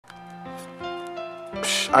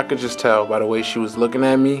I could just tell by the way she was looking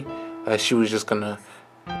at me that she was just gonna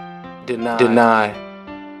deny.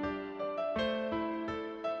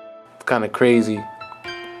 It's kind of crazy.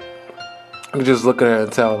 I could just look at her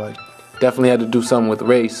and tell, like, definitely had to do something with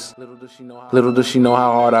race. Little does she know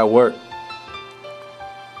how hard I work.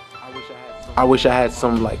 I wish I had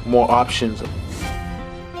some like more options.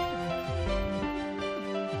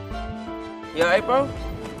 You alright, bro?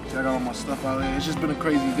 I got all my stuff out here. It's just been a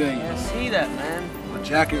crazy day. I see that, man. My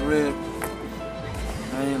jacket ripped.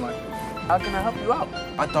 I ain't like. How can I help you out?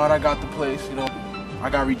 I thought I got the place, you know. I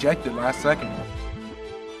got rejected last second.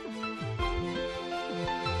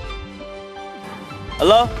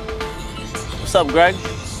 Hello? What's up, Greg?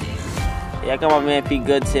 Yeah, I got my man P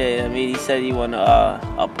Goods here. I mean, he said he wanna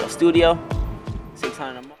up a studio. $600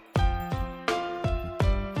 a month.